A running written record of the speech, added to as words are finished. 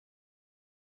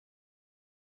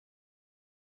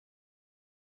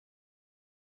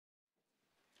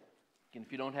And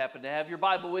if you don't happen to have your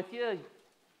Bible with you,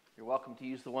 you're welcome to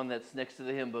use the one that's next to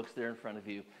the hymn books there in front of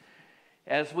you.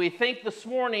 As we think this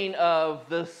morning of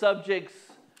the subjects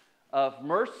of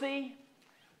mercy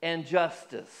and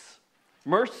justice.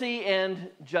 Mercy and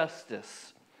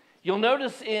justice. You'll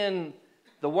notice in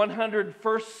the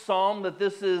 101st Psalm that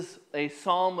this is a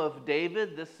Psalm of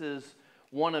David. This is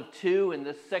one of two in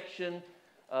this section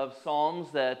of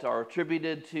Psalms that are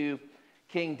attributed to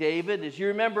King David. As you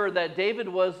remember that David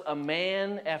was a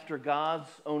man after God's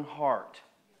own heart.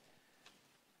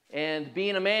 And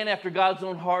being a man after God's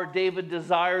own heart, David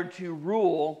desired to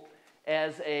rule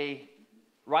as a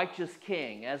righteous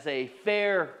king, as a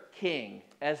fair king,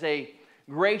 as a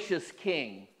gracious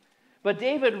king. But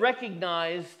David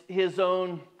recognized his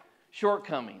own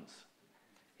shortcomings.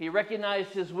 He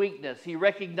recognized his weakness. He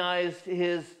recognized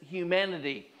his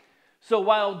humanity. So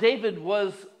while David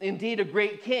was indeed a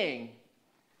great king,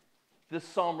 this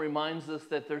psalm reminds us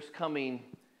that there's coming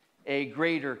a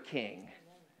greater king.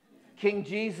 King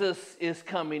Jesus is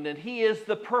coming, and he is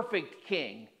the perfect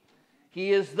king.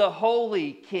 He is the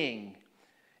holy king.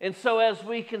 And so as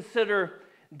we consider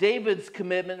David's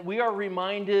commitment, we are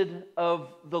reminded of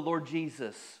the Lord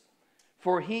Jesus,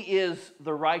 for he is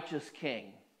the righteous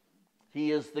king.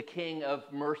 He is the king of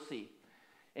mercy,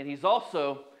 and he's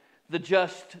also the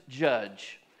just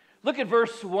judge. Look at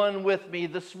verse 1 with me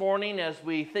this morning as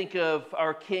we think of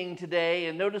our king today,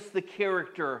 and notice the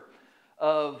character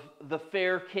of the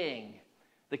fair king.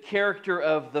 The character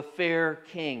of the fair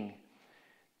king.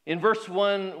 In verse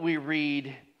 1 we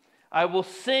read, "I will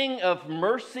sing of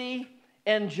mercy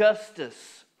and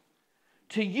justice.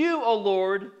 To you, O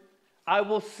Lord, I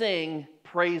will sing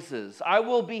praises. I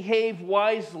will behave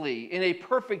wisely in a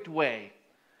perfect way.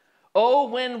 Oh,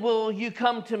 when will you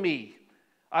come to me?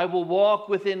 I will walk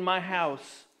within my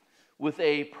house with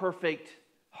a perfect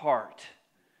heart."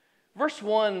 Verse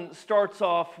 1 starts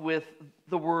off with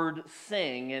the word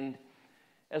sing. And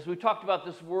as we talked about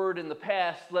this word in the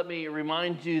past, let me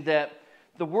remind you that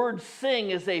the word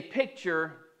sing is a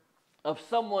picture of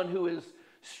someone who is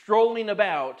strolling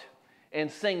about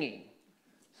and singing.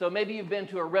 So maybe you've been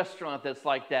to a restaurant that's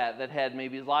like that had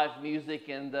maybe live music,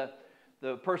 and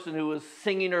the person who was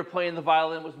singing or playing the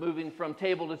violin was moving from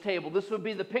table to table. This would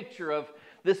be the picture of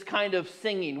this kind of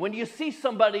singing. When you see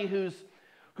somebody who's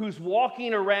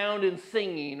walking around and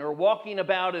singing, or walking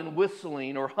about and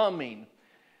whistling or humming,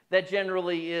 that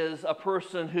generally is a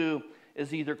person who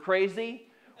is either crazy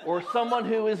or someone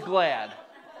who is glad.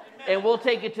 And we'll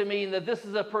take it to mean that this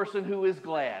is a person who is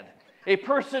glad. A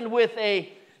person with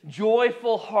a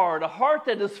joyful heart, a heart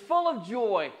that is full of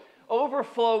joy,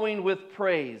 overflowing with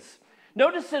praise.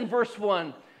 Notice in verse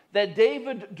 1 that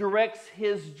David directs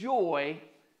his joy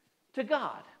to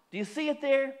God. Do you see it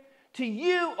there? To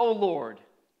you, O Lord,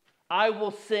 I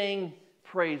will sing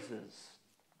praises.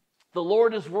 The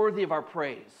Lord is worthy of our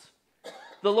praise.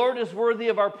 The Lord is worthy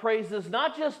of our praises,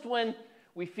 not just when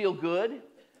we feel good,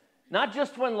 not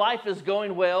just when life is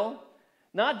going well,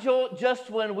 not just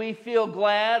when we feel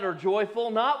glad or joyful,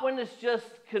 not when it's just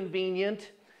convenient,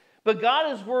 but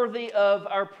God is worthy of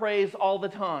our praise all the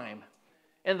time.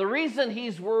 And the reason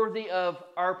he's worthy of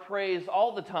our praise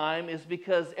all the time is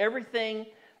because everything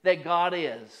that God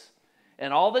is,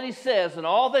 and all that he says, and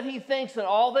all that he thinks, and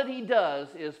all that he does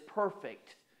is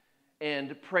perfect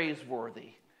and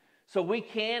praiseworthy. So we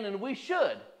can and we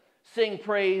should sing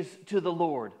praise to the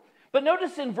Lord. But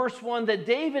notice in verse 1 that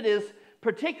David is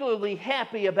particularly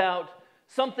happy about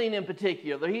something in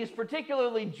particular. He's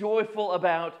particularly joyful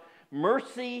about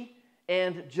mercy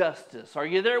and justice. Are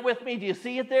you there with me? Do you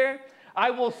see it there?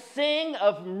 I will sing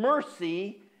of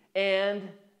mercy and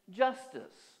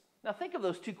justice. Now think of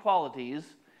those two qualities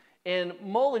and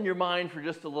mull in your mind for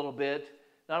just a little bit,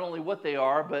 not only what they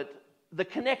are, but the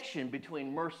connection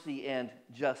between mercy and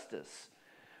justice.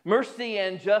 Mercy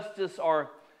and justice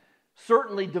are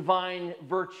certainly divine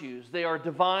virtues. They are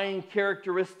divine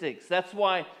characteristics. That's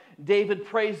why David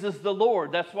praises the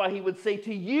Lord. That's why he would say,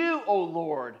 "To you, O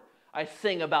Lord, I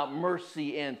sing about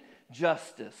mercy and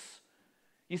justice."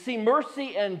 You see,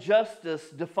 mercy and justice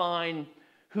define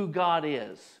who God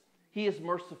is. He is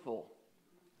merciful.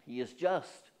 He is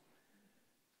just.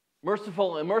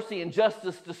 Mercy and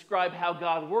justice describe how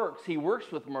God works. He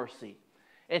works with mercy,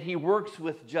 and he works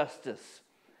with justice.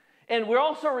 And we're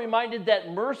also reminded that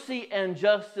mercy and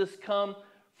justice come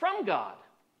from God.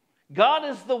 God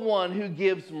is the one who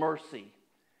gives mercy.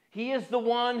 He is the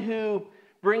one who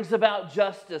brings about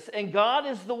justice. And God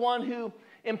is the one who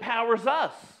empowers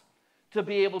us to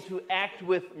be able to act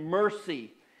with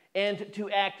mercy and to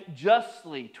act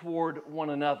justly toward one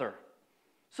another.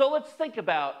 So let's think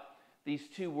about these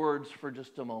two words for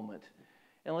just a moment.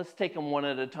 And let's take them one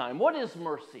at a time. What is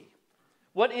mercy?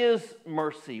 What is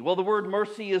mercy? Well, the word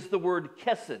mercy is the word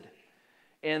chesed.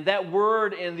 And that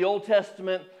word in the Old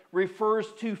Testament refers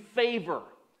to favor.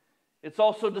 It's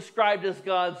also described as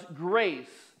God's grace.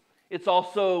 It's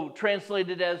also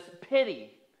translated as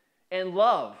pity and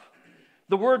love.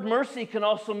 The word mercy can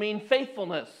also mean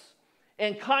faithfulness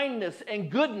and kindness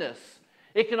and goodness.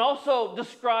 It can also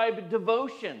describe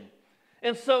devotion.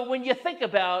 And so when you think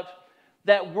about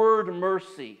that word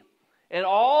mercy and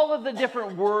all of the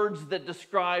different words that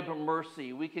describe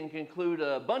mercy, we can conclude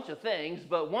a bunch of things,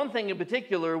 but one thing in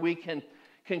particular we can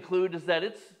conclude is that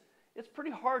it's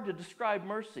pretty hard to describe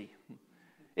mercy.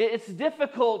 It's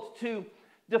difficult to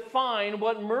define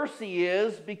what mercy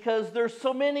is because there's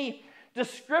so many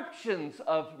descriptions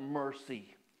of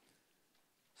mercy.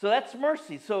 So that's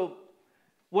mercy. So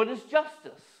what is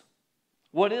justice?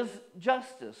 What is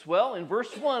justice? Well, in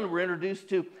verse 1, we're introduced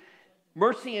to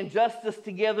mercy and justice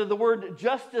together. The word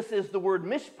justice is the word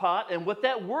mishpat, and what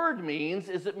that word means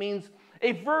is it means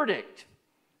a verdict.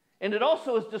 And it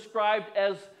also is described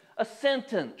as a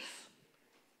sentence.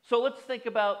 So let's think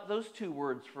about those two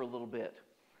words for a little bit.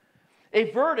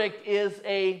 A verdict is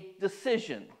a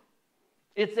decision.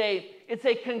 It's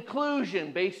a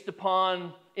conclusion based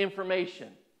upon information.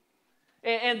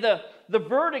 And the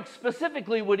verdict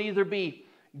specifically would either be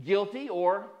guilty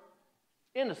or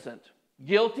innocent,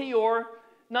 guilty or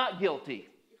not guilty.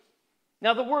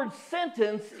 Now, the word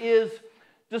sentence is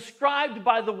described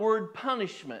by the word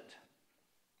punishment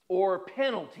or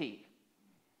penalty.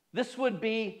 This would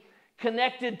be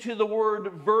connected to the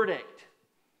word verdict.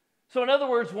 So in other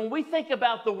words, when we think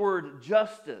about the word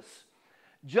justice,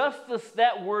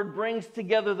 that word brings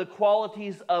together the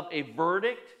qualities of a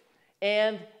verdict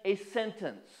and a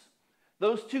sentence.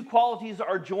 Those two qualities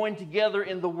are joined together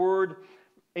in the word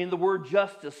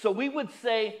justice. So we would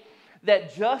say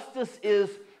that justice is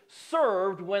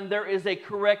served when there is a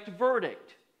correct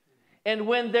verdict and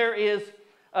when there is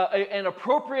an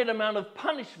appropriate amount of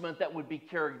punishment that would be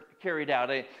carried out.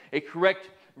 A correct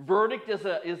verdict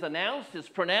is announced, is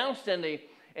pronounced, and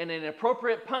an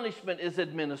appropriate punishment is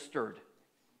administered.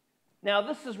 Now,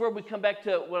 this is where we come back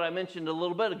to what I mentioned a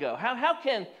little bit ago. How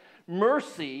can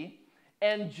mercy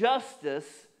and justice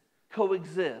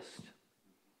coexist?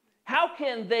 How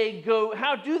do they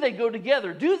go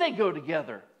together? Do they go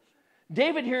together?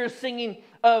 David here is singing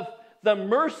of the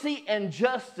mercy and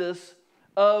justice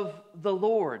of the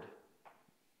Lord.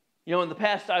 You know, in the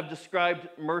past I've described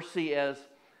mercy as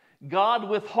God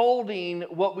withholding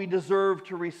what we deserve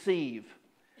to receive.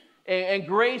 And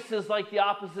grace is like the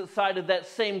opposite side of that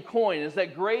same coin, is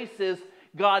that grace is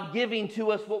God giving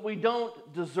to us what we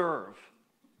don't deserve.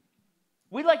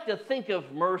 We like to think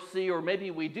of mercy, or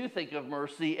maybe we do think of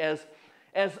mercy as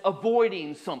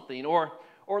avoiding something or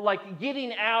like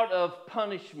getting out of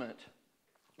punishment.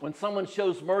 When someone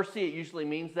shows mercy, it usually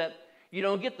means that you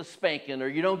don't get the spanking or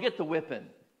you don't get the whipping.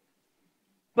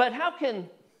 But how can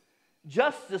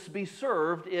justice be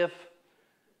served if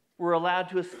we're allowed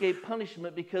to escape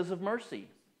punishment because of mercy?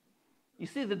 You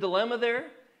see the dilemma there?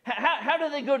 How do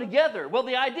they go together? Well,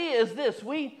 the idea is this.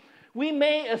 We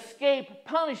may escape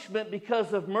punishment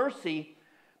because of mercy,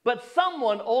 but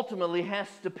someone ultimately has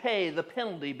to pay the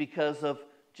penalty because of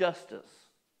justice.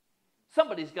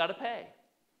 Somebody's got to pay.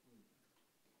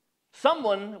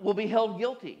 Someone will be held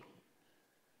guilty.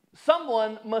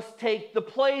 Someone must take the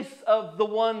place of the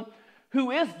one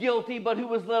who is guilty but who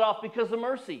was let off because of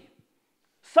mercy.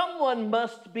 Someone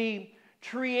must be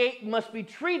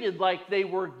treated like they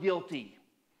were guilty.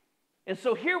 And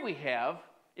so here we have,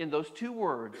 in those two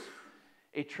words,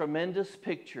 a tremendous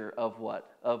picture of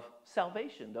what? Of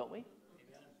salvation, don't we?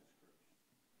 Amen.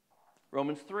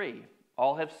 Romans 3,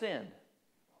 all have sinned.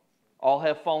 All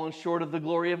have fallen short of the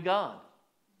glory of God.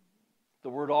 The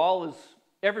word all is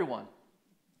everyone.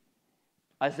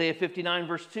 Isaiah 59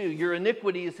 verse 2, your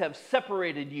iniquities have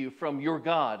separated you from your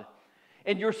God,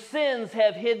 and your sins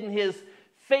have hidden his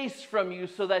face from you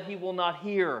so that he will not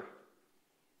hear.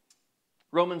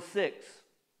 Romans 6,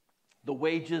 the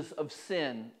wages of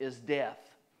sin is death,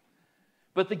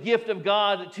 but the gift of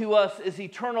God to us is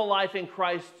eternal life in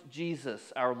Christ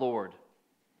Jesus our Lord.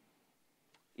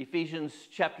 Ephesians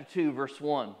chapter 2 verse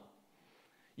 1,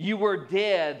 you were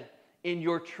dead in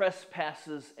your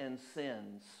trespasses and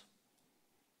sins.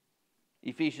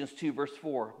 Ephesians 2 verse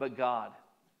 4, but God,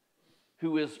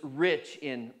 who is rich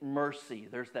in mercy,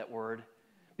 there's that word,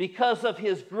 because of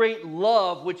his great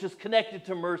love, which is connected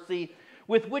to mercy,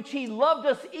 with which he loved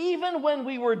us even when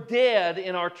we were dead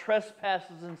in our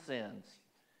trespasses and sins,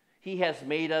 he has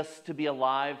made us to be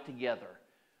alive together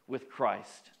with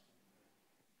Christ.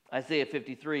 Isaiah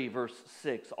 53 verse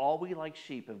 6, all we like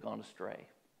sheep have gone astray.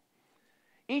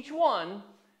 Each one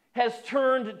has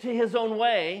turned to his own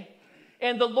way,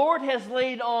 and the Lord has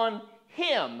laid on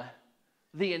him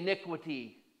the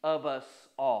iniquity of us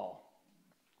all.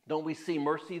 Don't we see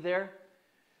mercy there?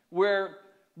 Where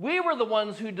we were the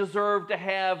ones who deserved to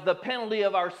have the penalty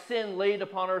of our sin laid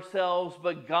upon ourselves,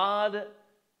 but God,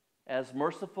 as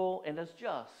merciful and as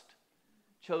just,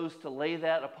 chose to lay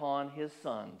that upon his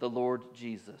Son, the Lord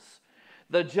Jesus.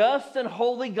 The just and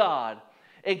holy God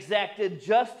exacted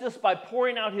justice by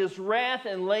pouring out his wrath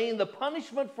and laying the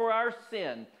punishment for our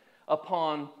sin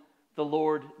upon the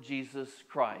Lord Jesus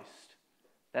Christ.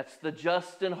 That's the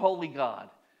just and holy God.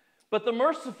 But the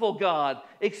merciful God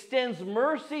extends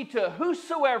mercy to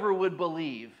whosoever would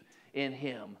believe in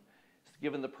him. He's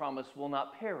given the promise will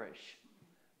not perish,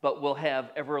 but will have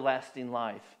everlasting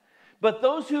life. But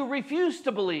those who refuse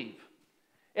to believe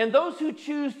and those who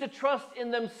choose to trust in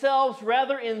themselves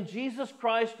rather in Jesus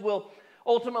Christ will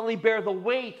ultimately bear the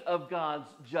weight of God's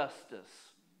justice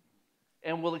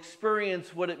and will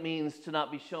experience what it means to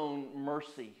not be shown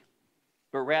mercy,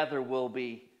 but rather will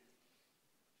be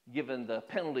given the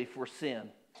penalty for sin.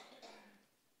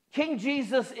 King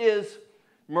Jesus is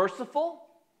merciful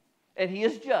and he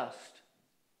is just.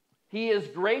 He is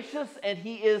gracious and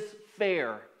he is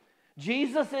fair.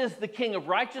 Jesus is the King of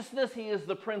righteousness. He is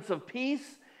the Prince of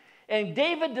Peace. And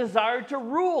David desired to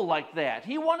rule like that.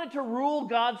 He wanted to rule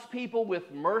God's people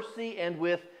with mercy and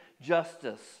with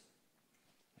justice.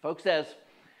 Folks,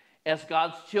 as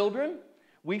God's children,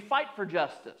 we fight for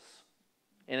justice.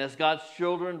 And as God's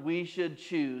children, we should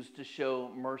choose to show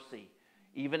mercy,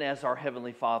 even as our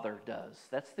Heavenly Father does.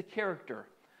 That's the character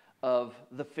of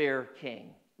the fair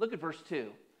king. Look at verse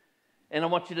 2. And I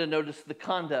want you to notice the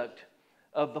conduct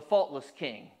of the faultless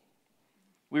king.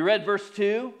 We read verse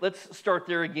 2. Let's start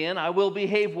there again. I will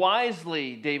behave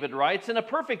wisely, David writes, in a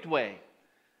perfect way.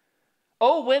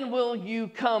 Oh, when will you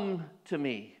come to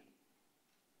me?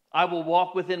 I will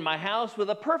walk within my house with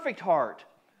a perfect heart.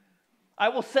 I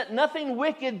will set nothing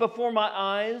wicked before my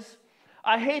eyes.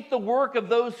 I hate the work of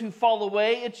those who fall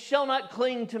away. It shall not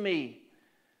cling to me.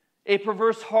 A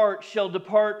perverse heart shall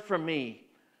depart from me.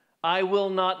 I will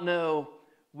not know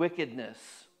wickedness.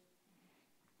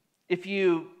 If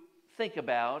you think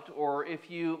about, or if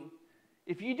you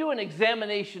do an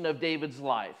examination of David's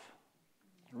life,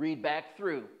 read back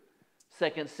through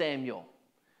 2 Samuel.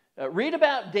 Read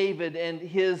about David and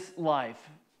his life.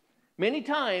 Many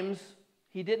times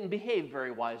he didn't behave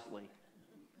very wisely.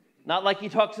 Not like he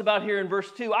talks about here in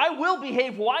verse 2. I will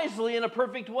behave wisely in a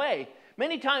perfect way.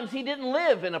 Many times he didn't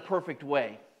live in a perfect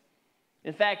way.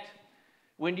 In fact,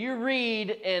 when you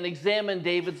read and examine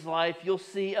David's life, you'll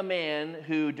see a man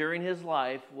who during his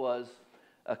life was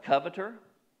a coveter,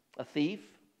 a thief,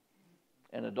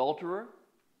 an adulterer,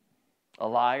 a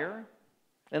liar,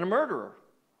 and a murderer.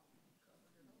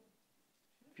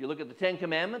 If you look at the Ten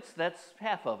Commandments, that's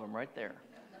half of them right there.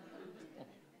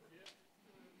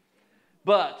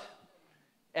 But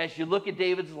as you look at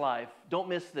David's life, don't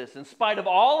miss this. In spite of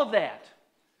all of that,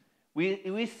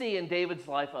 we see in David's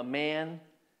life a man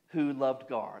who loved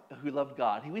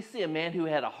God. We see a man who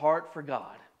had a heart for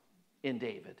God in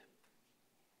David.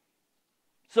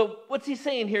 So what's he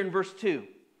saying here in verse 2?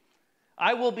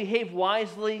 I will behave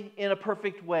wisely in a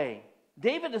perfect way.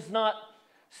 David is not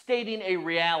stating a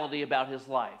reality about his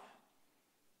life.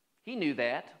 He knew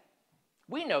that.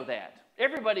 We know that.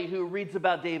 Everybody who reads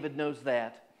about David knows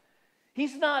that.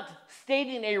 He's not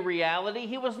stating a reality.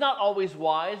 He was not always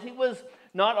wise. He was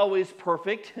not always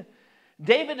perfect.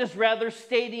 David is rather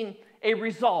stating a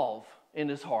resolve in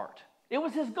his heart. It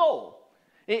was his goal.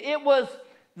 It was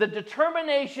the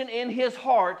determination in his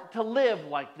heart to live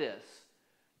like this,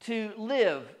 to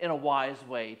live in a wise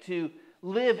way, to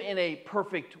live in a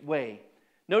perfect way.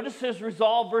 Notice his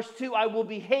resolve, verse 2, I will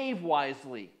behave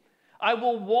wisely. I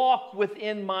will walk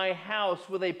within my house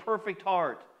with a perfect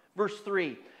heart. Verse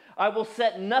 3, I will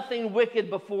set nothing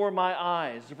wicked before my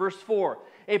eyes. Verse 4,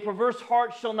 a perverse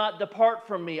heart shall not depart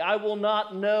from me. I will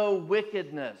not know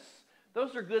wickedness.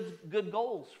 Those are good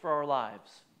goals for our lives.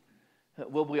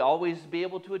 Will we always be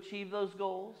able to achieve those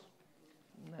goals?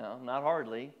 No, not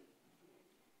hardly. In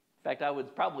fact, I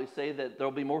would probably say that there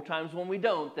will be more times when we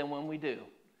don't than when we do.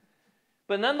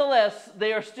 But nonetheless,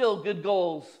 they are still good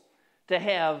goals to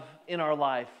have in our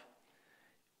life.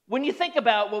 When you think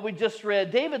about what we just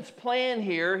read, David's plan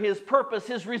here, his purpose,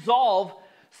 his resolve,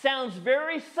 sounds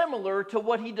very similar to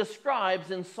what he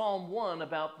describes in Psalm 1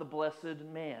 about the blessed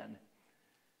man.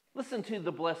 Listen to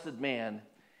the blessed man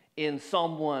in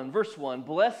Psalm 1, verse 1.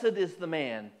 Blessed is the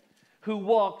man who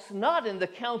walks not in the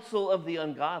counsel of the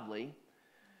ungodly,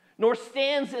 nor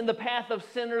stands in the path of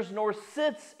sinners, nor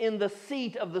sits in the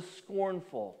seat of the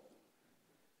scornful.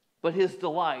 but his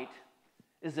delight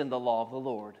is in the law of the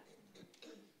Lord.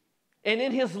 And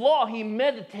in his law he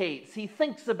meditates, he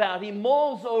thinks about, he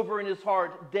mulls over in his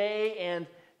heart day and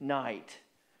night.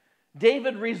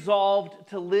 David resolved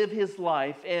to live his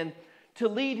life and to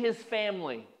lead his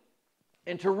family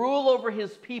and to rule over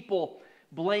his people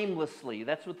blamelessly.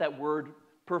 That's what that word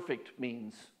perfect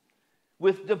means.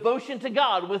 With devotion to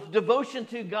God, with devotion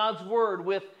to God's word,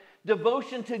 with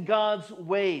devotion to God's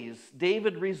ways.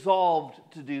 David resolved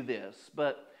to do this.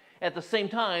 But at the same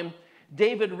time,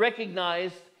 David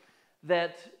recognized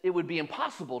that it would be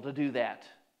impossible to do that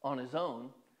on his own.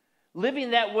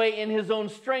 Living that way in his own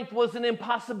strength was an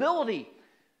impossibility.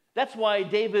 That's why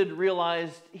David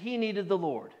realized he needed the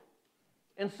Lord.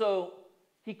 And so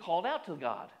he called out to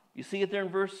God. You see it there in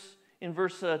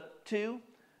verse 2?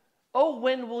 Oh,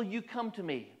 when will you come to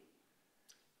me?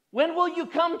 When will you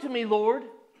come to me, Lord?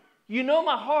 You know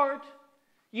my heart.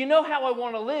 You know how I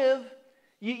want to live.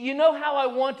 You know how I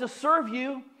want to serve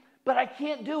you, but I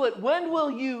can't do it. When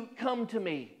will you come to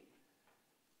me?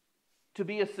 To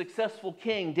be a successful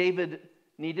king, David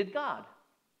needed God.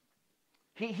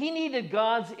 He needed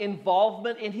God's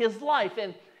involvement in his life,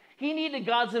 and he needed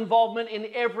God's involvement in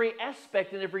every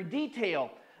aspect and every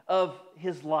detail of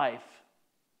his life.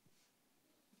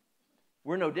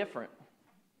 We're no different.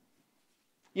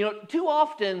 You know, too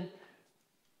often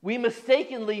we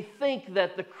mistakenly think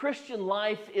that the Christian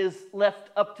life is left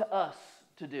up to us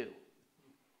to do.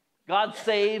 God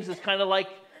saves is kind of like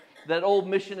that old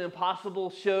Mission Impossible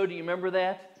show. Do you remember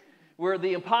that? Where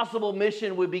the impossible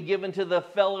mission would be given to the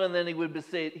fellow, and then he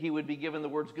would be given the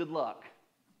words, good luck.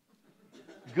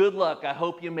 Good luck, I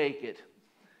hope you make it.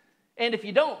 And if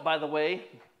you don't, by the way,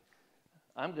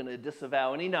 I'm going to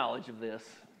disavow any knowledge of this.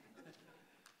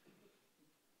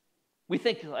 We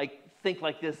think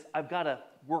like this, I've got to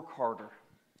work harder.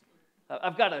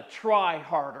 I've got to try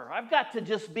harder. I've got to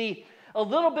just be a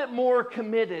little bit more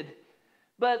committed.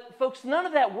 But folks, none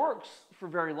of that works for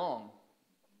very long.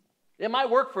 It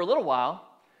might work for a little while,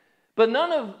 but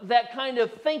none of that kind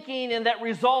of thinking and that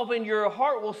resolve in your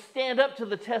heart will stand up to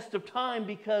the test of time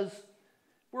because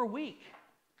we're weak.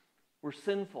 We're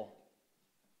sinful.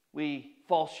 We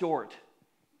fall short.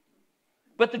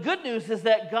 But the good news is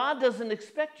that God doesn't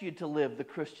expect you to live the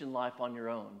Christian life on your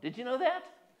own. Did you know that?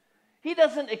 He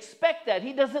doesn't expect that.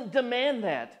 He doesn't demand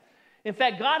that. In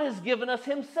fact, God has given us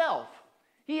himself.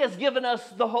 He has given us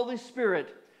the Holy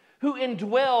Spirit who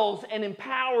indwells and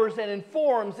empowers and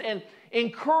informs and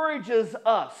encourages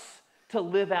us to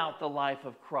live out the life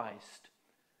of Christ.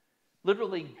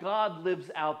 Literally, God lives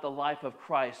out the life of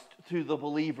Christ through the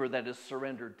believer that is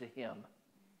surrendered to him.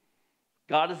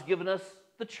 God has given us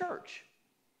the church.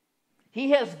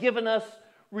 He has given us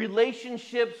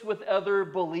relationships with other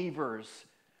believers.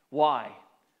 Why?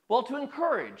 Well, to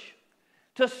encourage,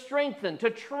 to strengthen, to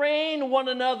train one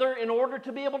another in order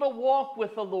to be able to walk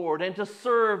with the Lord and to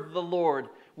serve the Lord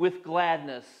with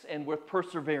gladness and with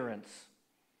perseverance.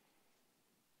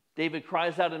 David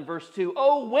cries out in verse 2,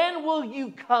 "Oh, when will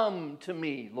you come to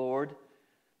me, Lord?"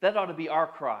 That ought to be our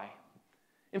cry.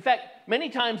 In fact, many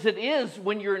times it is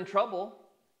when you're in trouble.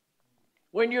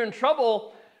 When you're in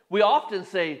trouble, we often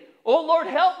say, "Oh, Lord,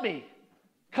 help me.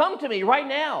 Come to me right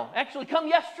now. Actually, come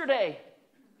yesterday."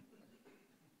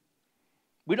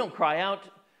 We don't cry out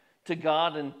to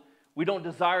God and we don't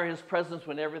desire his presence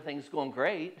when everything's going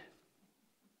great.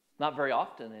 Not very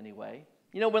often, anyway.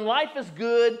 You know, when life is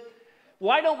good,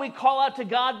 why don't we call out to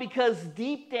God? Because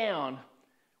deep down,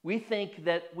 we think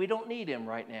that we don't need him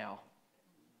right now.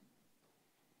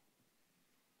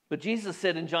 But Jesus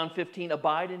said in John 15,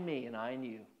 "Abide in me and I in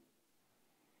you.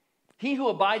 He who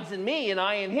abides in me and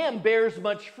I in him bears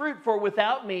much fruit, for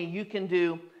without me you can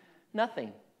do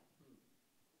nothing."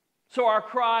 So our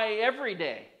cry every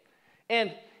day,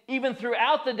 and even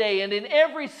throughout the day and in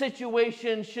every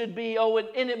situation should be,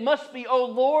 and it must be, "Oh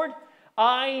Lord,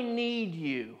 I need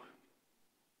you.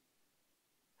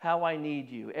 How I need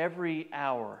you. Every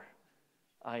hour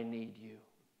I need you."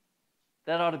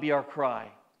 That ought to be our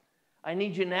cry. I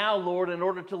need you now, Lord, in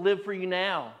order to live for you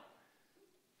now.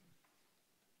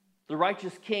 The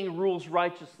righteous king rules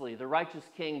righteously. The righteous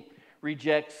king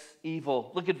rejects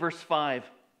evil. Look at verse 5.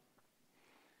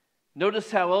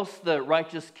 Notice how else the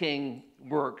righteous king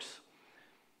works.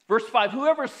 Verse 5,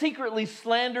 "Whoever secretly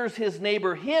slanders his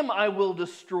neighbor, him I will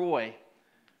destroy.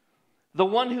 The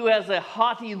one who has a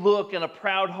haughty look and a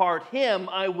proud heart, him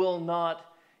I will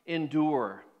not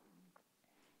endure."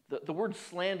 The word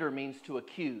slander means to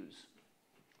accuse.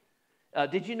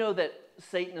 Did you know that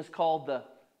Satan is called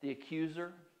the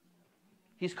accuser?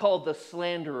 He's called the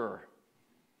slanderer.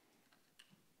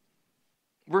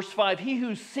 Verse 5,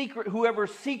 whoever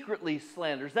secretly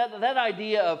slanders. That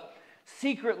idea of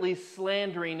secretly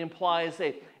slandering implies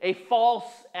a false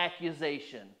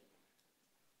accusation.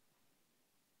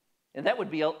 And that would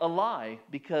be a lie,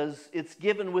 because it's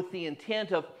given with the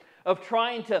intent of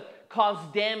trying to cause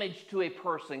damage to a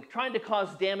person, trying to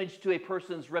cause damage to a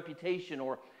person's reputation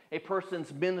or a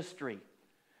person's ministry.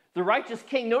 The righteous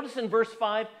king, notice in verse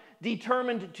 5,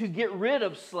 determined to get rid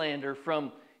of slander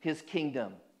from his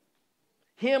kingdom.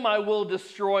 Him I will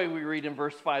destroy, we read in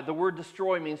verse 5. The word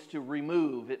destroy means to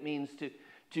remove. It means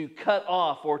to cut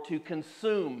off or to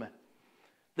consume.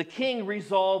 The king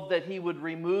resolved that he would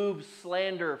remove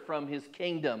slander from his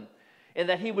kingdom and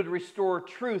that he would restore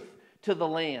truth to the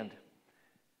land.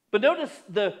 But notice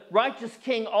the righteous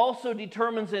king also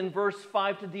determines in verse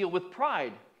 5 to deal with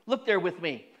pride. Look there with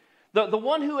me. The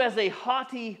one who has a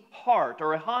haughty heart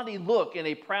or a haughty look and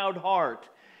a proud heart,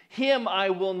 him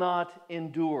I will not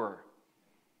endure.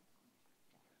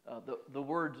 The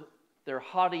word, their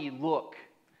haughty look,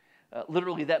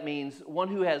 literally that means one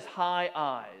who has high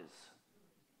eyes.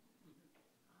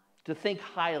 To think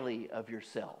highly of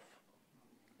yourself.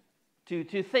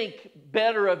 To think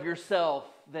better of yourself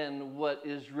than what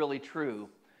is really true.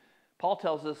 Paul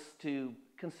tells us to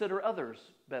consider others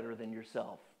better than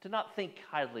yourself. To not think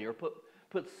highly or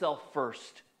put self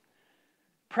first.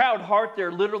 Proud heart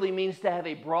there literally means to have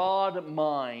a broad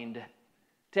mind.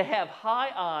 To have high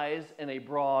eyes and a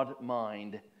broad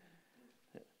mind.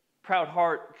 Proud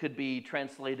heart could be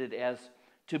translated as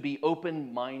to be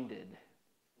open-minded.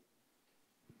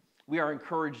 We are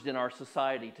encouraged in our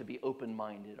society to be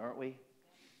open-minded, aren't we?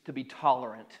 To be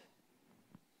tolerant.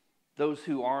 Those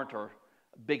who aren't are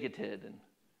bigoted and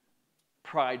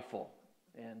prideful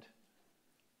and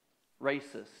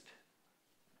racist.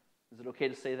 Is it okay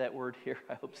to say that word here?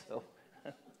 I hope so.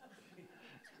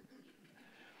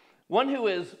 One who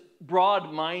is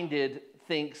broad-minded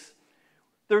thinks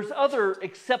there's other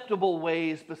acceptable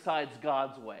ways besides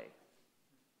God's way.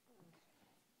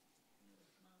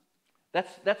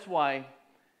 That's what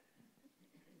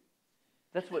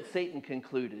Satan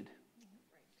concluded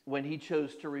when he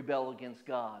chose to rebel against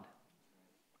God.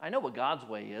 I know what God's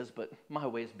way is, but my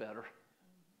way's better.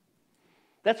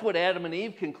 That's what Adam and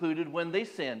Eve concluded when they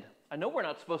sinned. I know we're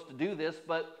not supposed to do this,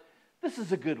 but this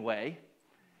is a good way.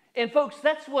 And folks,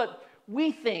 that's what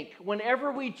we think whenever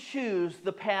we choose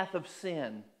the path of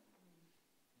sin.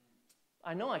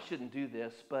 I know I shouldn't do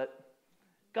this, but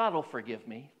God will forgive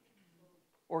me.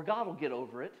 Or God will get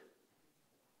over it.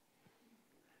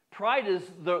 Pride is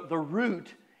the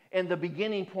root and the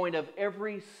beginning point of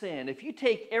every sin. If you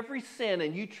take every sin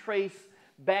and you trace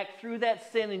back through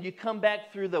that sin and you come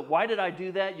back through why did I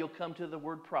do that? You'll come to the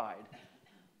word pride.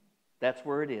 That's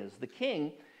where it is. The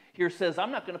king here says,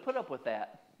 I'm not going to put up with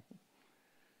that.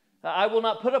 I will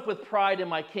not put up with pride in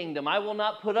my kingdom. I will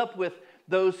not put up with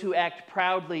those who act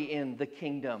proudly in the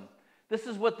kingdom. This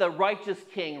is what the righteous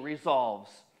king resolves.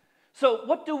 So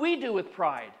what do we do with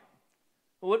pride?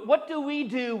 What do we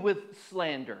do with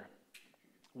slander?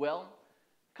 Well,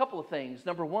 a couple of things.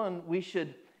 Number one, we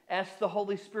should ask the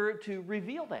Holy Spirit to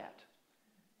reveal that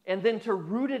and then to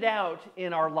root it out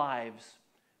in our lives.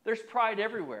 There's pride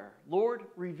everywhere. Lord,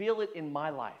 reveal it in my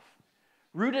life.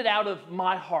 Root it out of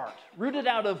my heart. Root it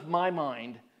out of my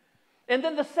mind. And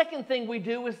then the second thing we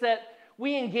do is that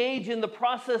we engage in the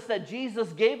process that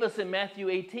Jesus gave us in Matthew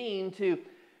 18 to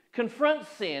confront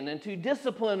sin and to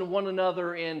discipline one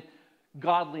another in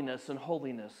godliness and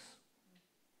holiness.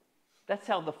 That's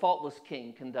how the faultless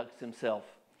king conducts himself.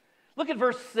 Look at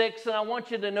verse 6, and I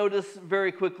want you to notice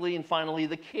very quickly and finally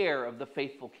the care of the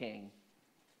faithful king.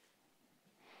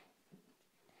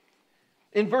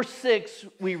 In verse 6,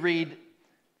 we read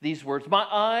these words, "My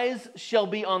eyes shall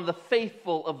be on the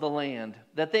faithful of the land,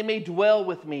 that they may dwell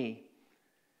with me.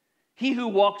 He who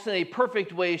walks in a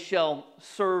perfect way shall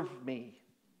serve me.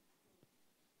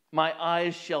 My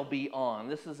eyes shall be on."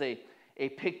 This is a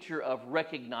picture of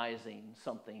recognizing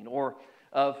something or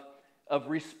of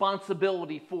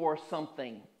responsibility for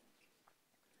something.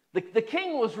 The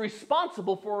king was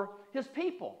responsible for his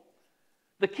people.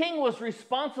 The king was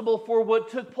responsible for what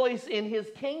took place in his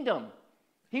kingdom.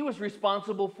 He was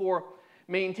responsible for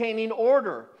maintaining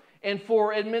order and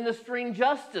for administering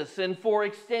justice and for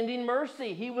extending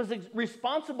mercy. He was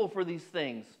responsible for these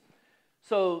things.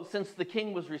 So since the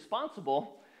king was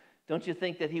responsible, don't you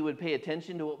think that he would pay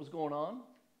attention to what was going on?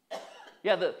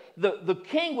 Yeah, the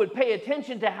king would pay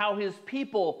attention to how his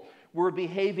people were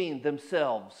behaving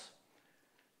themselves.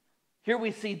 Here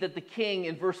we see that the king,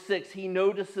 in verse 6, he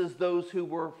notices those who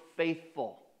were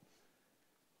faithful.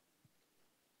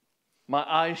 My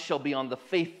eyes shall be on the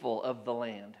faithful of the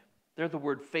land. There the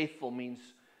word faithful means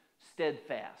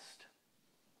steadfast.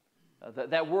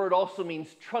 That word also means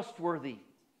trustworthy.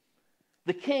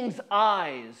 The king's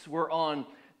eyes were on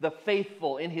the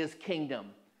faithful in his kingdom,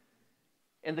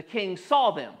 and the king saw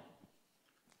them.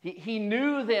 He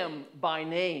knew them by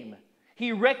name.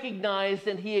 He recognized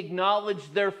and he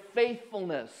acknowledged their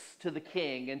faithfulness to the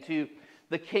king and to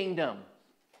the kingdom.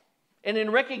 And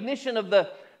in recognition of the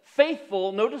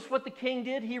faithful, notice what the king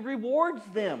did. He rewards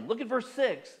them. Look at verse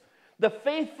 6. The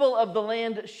faithful of the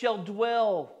land shall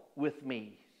dwell with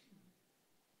me.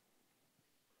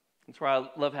 That's why I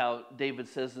love how David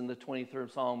says in the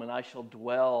 23rd Psalm, and I shall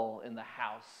dwell in the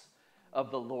house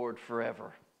of the Lord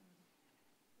forever.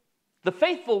 The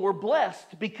faithful were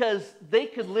blessed because they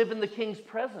could live in the king's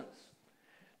presence.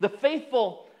 The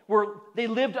faithful they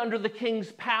lived under the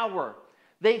king's power.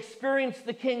 They experienced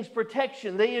the king's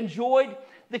protection. They enjoyed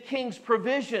the king's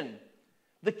provision.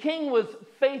 The king was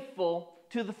faithful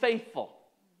to the faithful.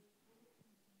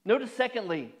 Notice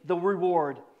secondly, the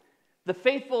reward. The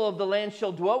faithful of the land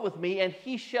shall dwell with me, and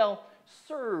he shall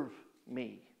serve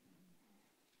me.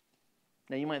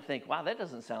 Now you might think, wow, that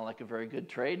doesn't sound like a very good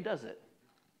trade, does it?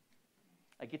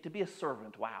 I get to be a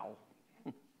servant, wow.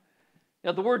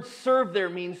 Now the word serve there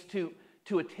means to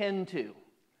attend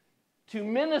to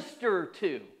minister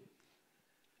to.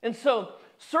 And so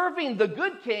serving the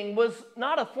good king was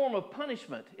not a form of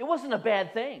punishment. It wasn't a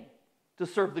bad thing to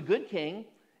serve the good king.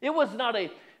 It was not a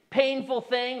painful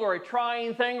thing or a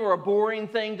trying thing or a boring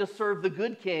thing to serve the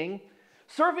good king.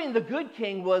 Serving the good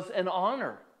king was an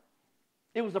honor.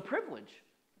 It was a privilege.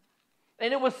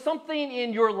 And it was something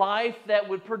in your life that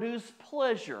would produce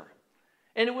pleasure.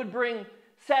 And it would bring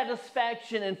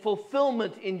satisfaction and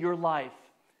fulfillment in your life.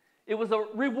 It was a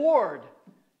reward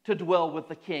to dwell with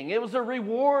the king. It was a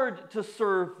reward to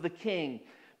serve the king.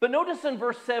 But notice in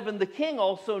verse 7, the king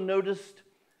also noticed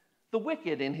the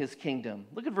wicked in his kingdom.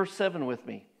 Look at verse 7 with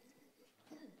me.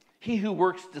 He who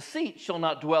works deceit shall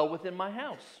not dwell within my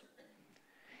house.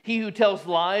 He who tells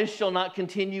lies shall not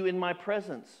continue in my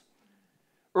presence.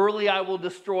 Early I will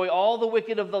destroy all the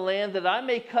wicked of the land, that I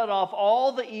may cut off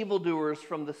all the evildoers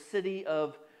from the city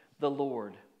of the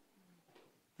Lord.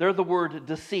 There the word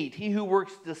deceit. He who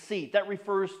works deceit. That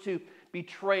refers to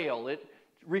betrayal. It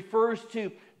refers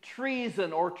to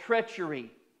treason or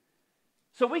treachery.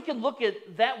 So we can look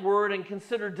at that word and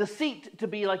consider deceit to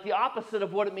be like the opposite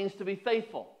of what it means to be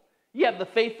faithful. You have the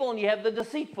faithful and you have the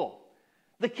deceitful.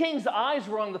 The king's eyes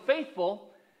were on the faithful,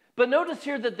 but notice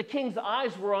here that the king's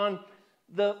eyes were on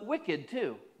the wicked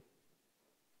too.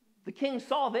 The king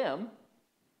saw them.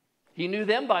 He knew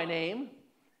them by name.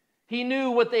 He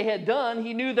knew what they had done.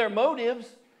 He knew their motives.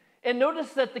 And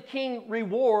notice that the king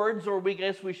rewards, or we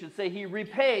guess we should say he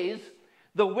repays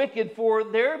the wicked for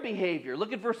their behavior.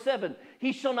 Look at verse 7.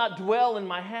 He shall not dwell in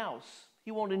my house.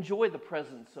 He won't enjoy the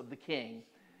presence of the king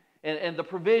and the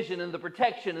provision and the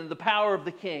protection and the power of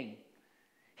the king.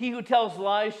 He who tells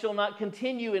lies shall not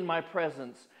continue in my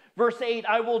presence. Verse 8,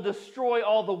 I will destroy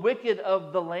all the wicked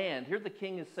of the land. Here the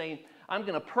king is saying, I'm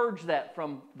going to purge that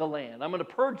from the land. I'm going to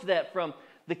purge that from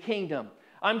the kingdom.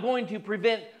 I'm going to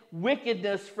prevent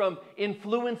wickedness from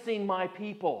influencing my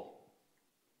people.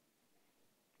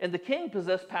 And the king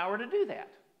possessed power to do that.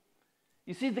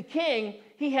 You see, the king,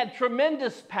 he had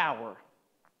tremendous power.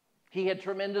 He had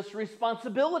tremendous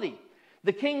responsibility.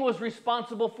 The king was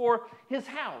responsible for his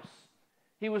house.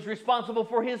 He was responsible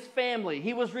for his family.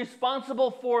 He was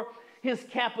responsible for his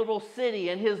capital city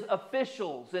and his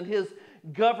officials and his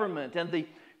government and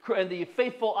the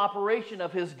faithful operation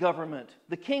of his government.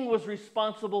 The king was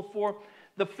responsible for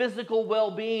the physical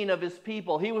well-being of his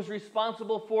people. He was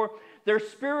responsible for their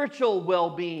spiritual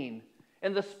well-being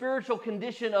and the spiritual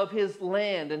condition of his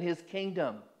land and his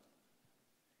kingdom.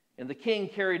 And the king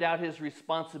carried out his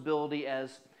responsibility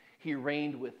as he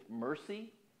reigned with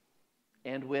mercy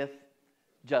and with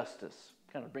justice.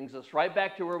 Kind of brings us right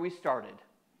back to where we started.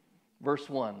 Verse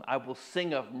 1, I will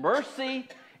sing of mercy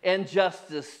and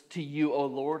justice to you, O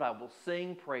Lord. I will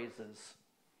sing praises.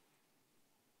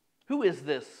 Who is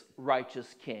this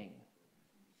righteous king?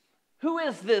 Who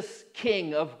is this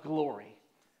king of glory?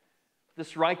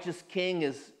 This righteous king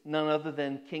is none other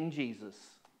than King Jesus.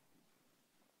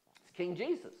 It's King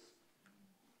Jesus.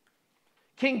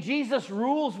 King Jesus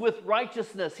rules with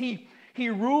righteousness. He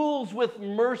rules with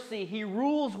mercy. He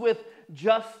rules with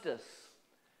justice.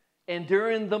 And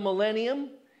during the millennium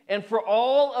and for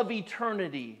all of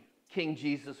eternity, King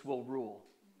Jesus will rule.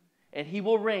 And he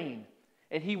will reign.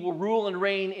 And he will rule and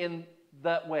reign in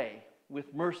that way,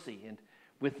 with mercy and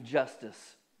with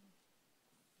justice.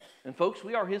 And folks,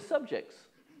 we are his subjects.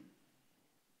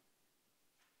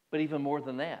 But even more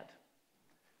than that,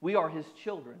 we are his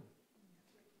children.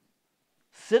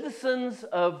 citizens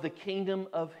of the kingdom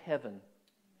of heaven.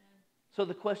 So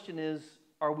the question is,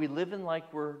 are we living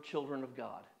like we're children of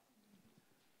God?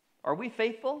 Are we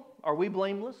faithful? Are we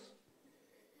blameless?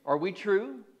 Are we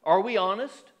true? Are we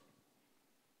honest?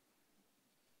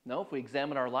 No, if we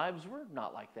examine our lives, we're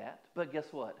not like that. But guess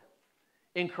what?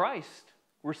 In Christ,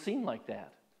 we're seen like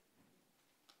that.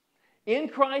 In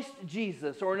Christ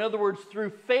Jesus, or in other words,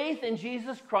 through faith in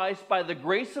Jesus Christ, by the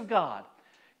grace of God,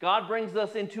 God brings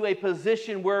us into a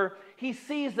position where He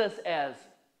sees us as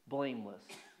blameless.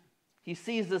 He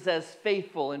sees us as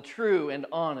faithful and true and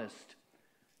honest.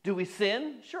 Do we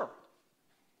sin? Sure.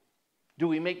 Do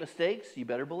we make mistakes? You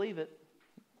better believe it.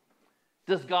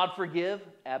 Does God forgive?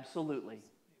 Absolutely.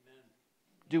 Amen.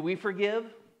 Do we forgive?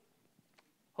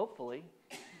 Hopefully.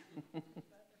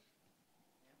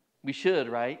 We should,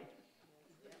 right?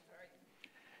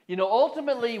 You know,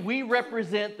 ultimately, we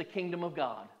represent the kingdom of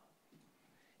God.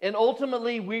 And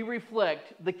ultimately, we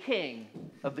reflect the King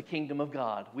of the kingdom of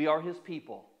God. We are His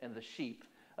people and the sheep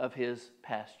of His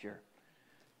pasture.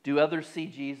 Do others see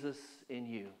Jesus in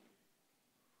you?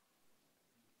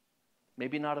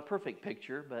 Maybe not a perfect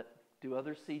picture, but do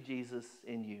others see Jesus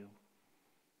in you?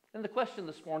 And the question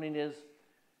this morning is,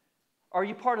 are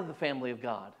you part of the family of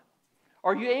God?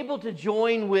 Are you able to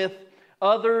join with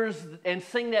others and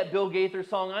sing that Bill Gaither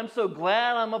song, I'm so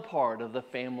glad I'm a part of the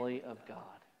family of God?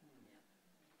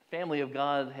 The family of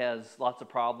God has lots of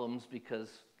problems because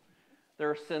there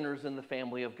are sinners in the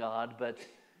family of God, but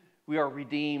we are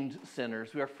redeemed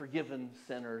sinners. We are forgiven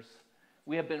sinners.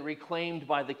 We have been reclaimed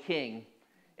by the King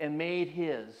and made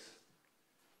His.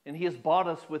 And He has bought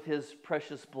us with His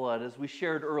precious blood. As we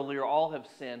shared earlier, all have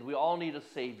sinned. We all need a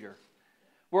Savior.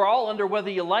 We're all under, whether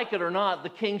you like it or not, the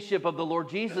kingship of the Lord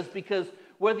Jesus, because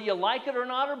whether you like it or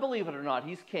not or believe it or not,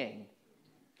 He's King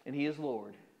and He is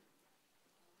Lord.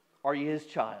 Are you His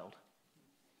child?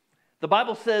 The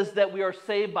Bible says that we are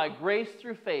saved by grace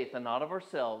through faith and not of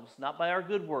ourselves, not by our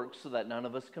good works, so that none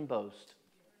of us can boast.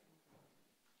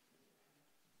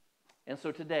 And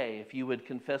so today, if you would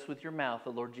confess with your mouth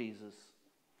the Lord Jesus,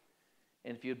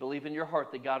 and if you would believe in your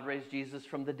heart that God raised Jesus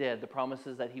from the dead, the promise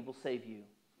is that He will save you.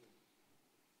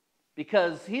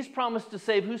 Because He's promised to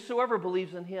save whosoever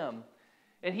believes in Him.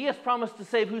 And He has promised to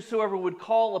save whosoever would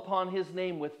call upon His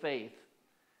name with faith.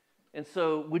 And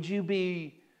so would you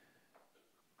be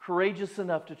courageous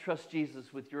enough to trust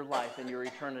Jesus with your life and your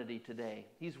eternity today?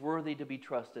 He's worthy to be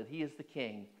trusted. He is the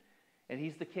King. And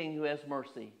He's the King who has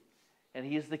mercy. And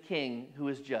He is the King who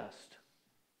is just.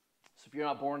 So if you're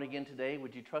not born again today,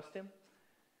 would you trust Him?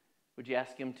 Would you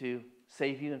ask Him to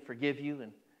save you and forgive you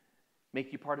and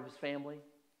make you part of His family?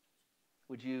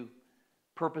 Would you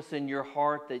purpose in your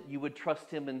heart that you would trust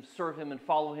Him and serve Him and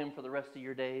follow Him for the rest of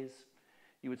your days?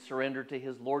 You would surrender to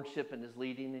His lordship and His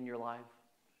leading in your life?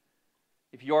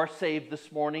 If you are saved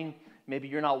this morning, maybe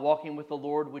you're not walking with the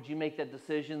Lord, would you make that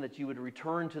decision that you would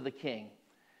return to the King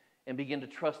and begin to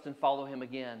trust and follow Him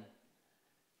again?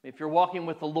 If you're walking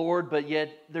with the Lord, but yet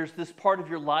there's this part of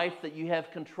your life that you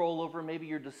have control over, maybe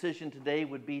your decision today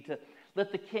would be to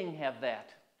let the King have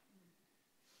that.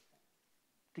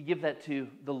 To give that to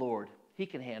the Lord. He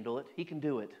can handle it. He can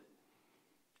do it.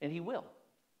 And He will.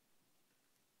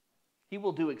 He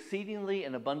will do exceedingly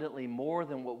and abundantly more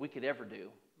than what we could ever do,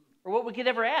 or what we could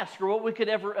ever ask, or what we could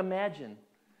ever imagine.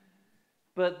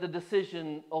 But the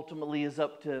decision ultimately is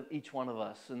up to each one of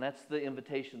us, and that's the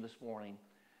invitation this morning.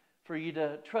 For you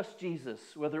to trust Jesus,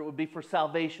 whether it would be for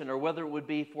salvation, or whether it would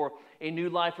be for a new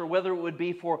life, or whether it would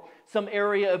be for some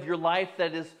area of your life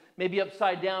that is maybe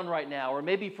upside down right now, or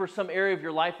maybe for some area of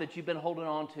your life that you've been holding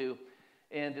on to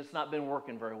and it's not been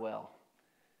working very well.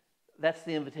 That's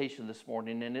the invitation this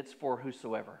morning, and it's for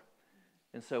whosoever.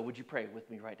 And so would you pray with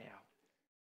me right now?